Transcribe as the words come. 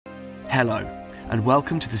Hello, and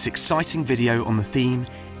welcome to this exciting video on the theme,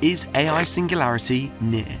 Is AI Singularity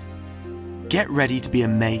Near? Get ready to be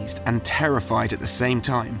amazed and terrified at the same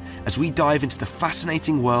time as we dive into the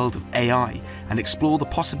fascinating world of AI and explore the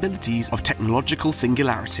possibilities of technological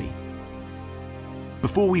singularity.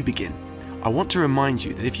 Before we begin, I want to remind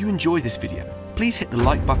you that if you enjoy this video, please hit the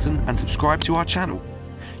like button and subscribe to our channel.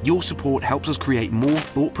 Your support helps us create more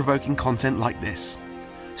thought-provoking content like this.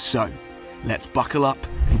 So, let's buckle up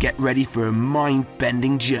and get ready for a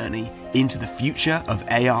mind-bending journey into the future of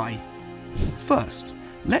AI. First,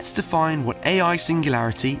 let's define what AI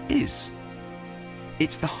singularity is.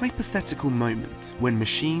 It's the hypothetical moment when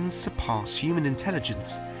machines surpass human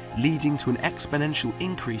intelligence, leading to an exponential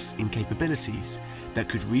increase in capabilities that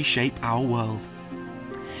could reshape our world.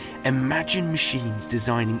 Imagine machines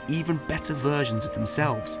designing even better versions of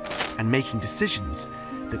themselves and making decisions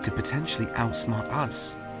that could potentially outsmart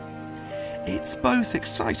us. It's both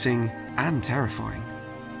exciting and terrifying.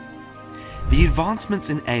 The advancements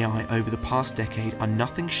in AI over the past decade are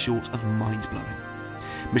nothing short of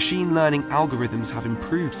mind-blowing. Machine learning algorithms have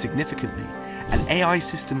improved significantly, and AI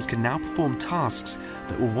systems can now perform tasks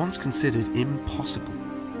that were once considered impossible.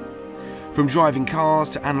 From driving cars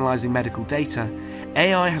to analysing medical data,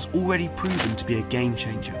 AI has already proven to be a game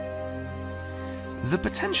changer. The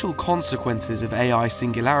potential consequences of AI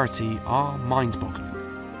singularity are mind-boggling.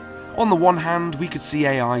 On the one hand, we could see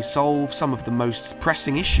AI solve some of the most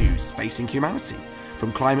pressing issues facing humanity,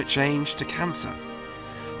 from climate change to cancer.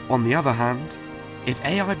 On the other hand, if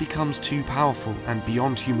AI becomes too powerful and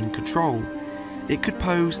beyond human control, it could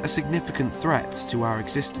pose a significant threat to our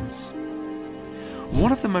existence.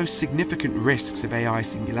 One of the most significant risks of AI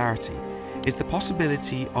singularity is the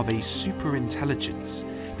possibility of a superintelligence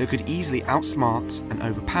that could easily outsmart and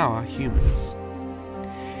overpower humans.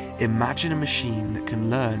 Imagine a machine that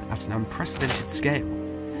can learn at an unprecedented scale,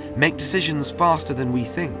 make decisions faster than we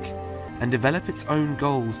think, and develop its own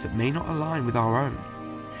goals that may not align with our own.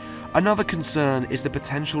 Another concern is the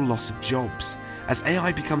potential loss of jobs, as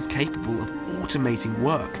AI becomes capable of automating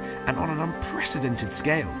work and on an unprecedented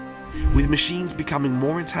scale. With machines becoming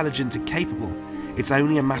more intelligent and capable, it's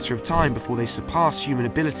only a matter of time before they surpass human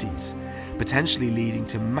abilities, potentially leading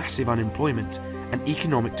to massive unemployment and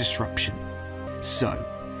economic disruption. So,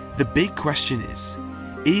 the big question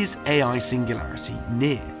is AI singularity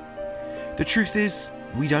near? The truth is,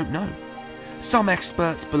 we don't know. Some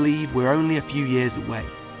experts believe we're only a few years away,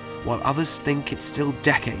 while others think it's still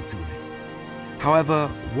decades away. However,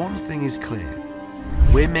 one thing is clear.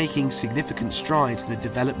 We're making significant strides in the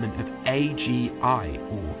development of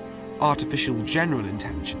AGI, or Artificial General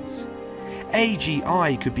Intelligence.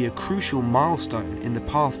 AGI could be a crucial milestone in the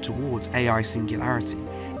path towards AI singularity.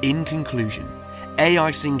 In conclusion,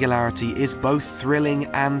 AI singularity is both thrilling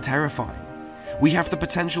and terrifying. We have the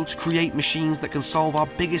potential to create machines that can solve our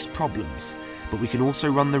biggest problems, but we can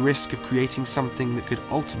also run the risk of creating something that could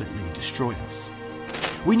ultimately destroy us.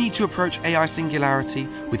 We need to approach AI singularity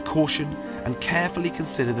with caution and carefully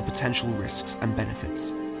consider the potential risks and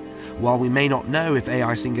benefits. While we may not know if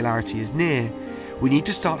AI singularity is near, we need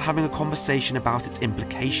to start having a conversation about its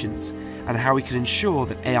implications and how we can ensure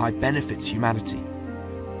that AI benefits humanity.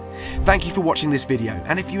 Thank you for watching this video,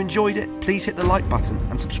 and if you enjoyed it, please hit the like button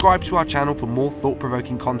and subscribe to our channel for more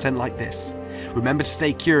thought-provoking content like this. Remember to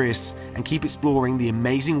stay curious and keep exploring the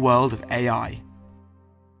amazing world of AI.